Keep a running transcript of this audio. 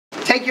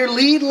Take your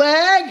lead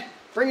leg,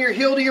 bring your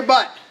heel to your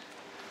butt.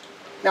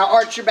 Now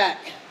arch your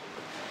back.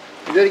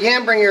 Do it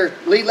again, bring your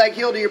lead leg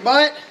heel to your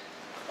butt,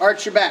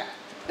 arch your back.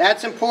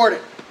 That's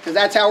important, because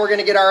that's how we're going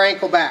to get our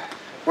ankle back.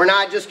 We're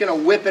not just going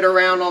to whip it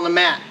around on the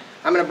mat.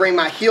 I'm going to bring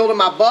my heel to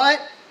my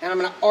butt, and I'm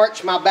going to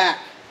arch my back.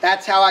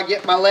 That's how I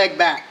get my leg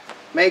back.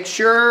 Make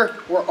sure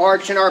we're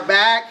arching our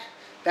back.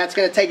 That's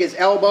going to take his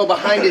elbow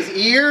behind his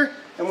ear,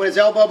 and when his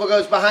elbow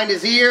goes behind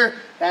his ear,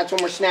 that's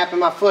when we're snapping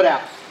my foot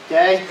out.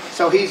 Okay,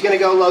 so he's going to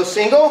go low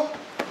single. All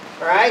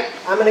right,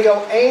 I'm going to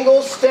go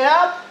angle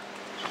step,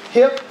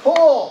 hip pull.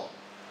 All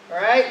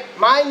right,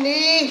 my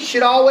knee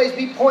should always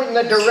be pointing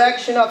the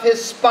direction of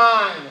his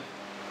spine.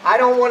 I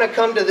don't want to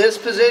come to this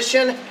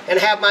position and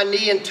have my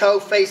knee and toe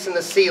facing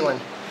the ceiling.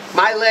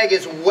 My leg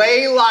is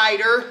way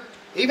lighter,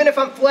 even if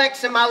I'm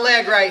flexing my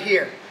leg right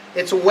here.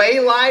 It's way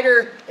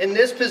lighter in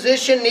this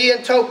position, knee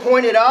and toe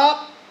pointed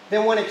up,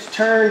 than when it's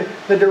turned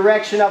the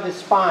direction of his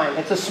spine.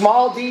 It's a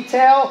small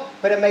detail,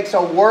 but it makes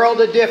a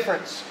world of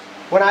difference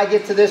when I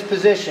get to this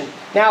position.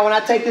 Now, when I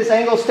take this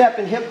angle step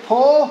and hip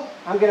pull,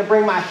 I'm going to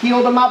bring my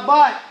heel to my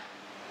butt.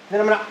 Then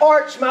I'm going to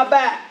arch my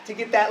back to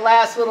get that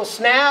last little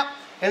snap,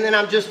 and then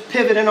I'm just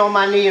pivoting on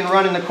my knee and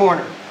running the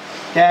corner.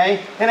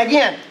 Okay? And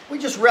again, we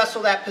just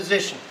wrestle that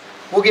position.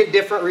 We'll get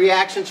different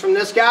reactions from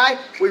this guy.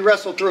 We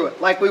wrestle through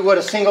it like we would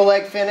a single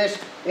leg finish,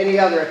 any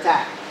other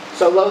attack.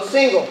 So low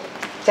single.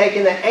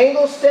 Taking the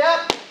angle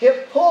step,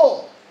 hip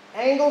pull.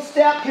 Angle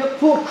step, hip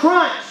pull,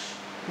 crunch.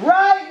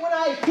 Right when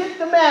I hit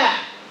the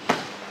mat.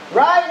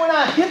 Right when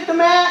I hit the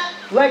mat,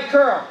 leg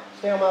curl.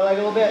 Stay on my leg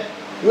a little bit.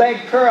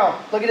 Leg curl.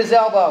 Look at his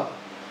elbow.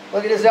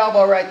 Look at his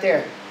elbow right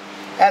there.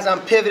 As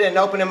I'm pivoting and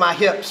opening my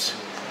hips.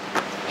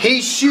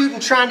 He's shooting,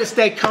 trying to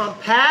stay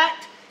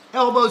compact.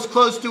 Elbows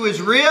close to his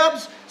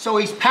ribs, so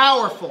he's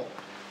powerful.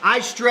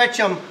 I stretch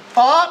him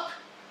up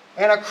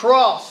and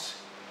across.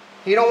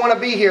 You don't want to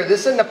be here.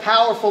 This isn't a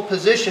powerful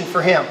position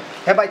for him.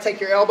 Everybody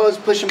take your elbows,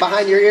 push them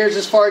behind your ears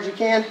as far as you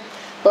can.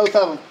 Both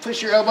of them.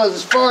 Push your elbows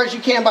as far as you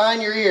can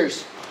behind your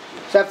ears.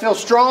 Does that feel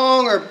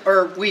strong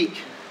or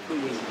weak?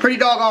 Pretty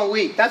doggone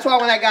weak. That's why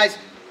when that guy's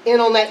in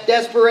on that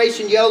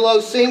desperation YOLO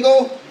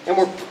single, and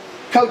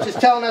coach is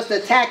telling us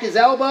to attack his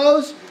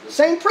elbows,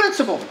 same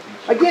principle.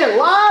 Again, a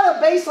lot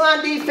of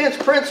baseline defense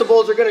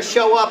principles are going to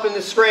show up in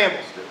the scramble.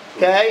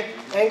 Okay?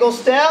 Angle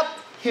step,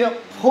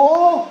 hip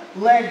pull,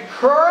 leg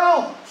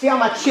curl. See how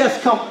my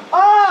chest come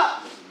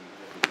up?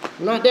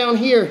 Not down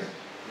here.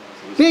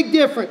 Big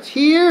difference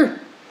here.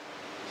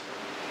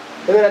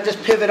 And then I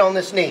just pivot on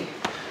this knee.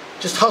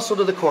 Just hustle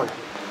to the corner.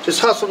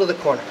 Just hustle to the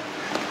corner.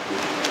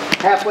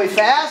 Halfway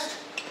fast,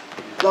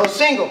 low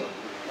single.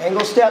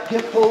 Angle step,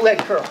 hip pull, leg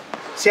curl.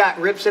 See how it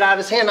rips it out of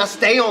his hand? I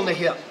stay on the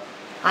hip.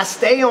 I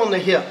stay on the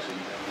hip.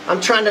 I'm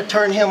trying to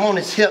turn him on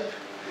his hip.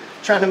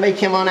 Trying to make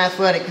him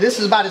unathletic. This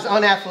is about as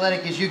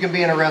unathletic as you can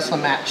be in a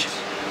wrestling match.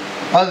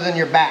 Other than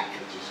your back.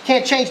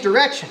 Can't change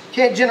direction.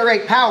 Can't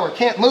generate power.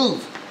 Can't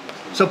move.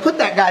 So put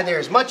that guy there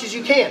as much as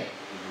you can.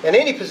 In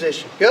any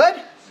position.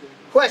 Good?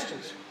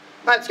 Questions?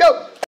 All right, let's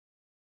go.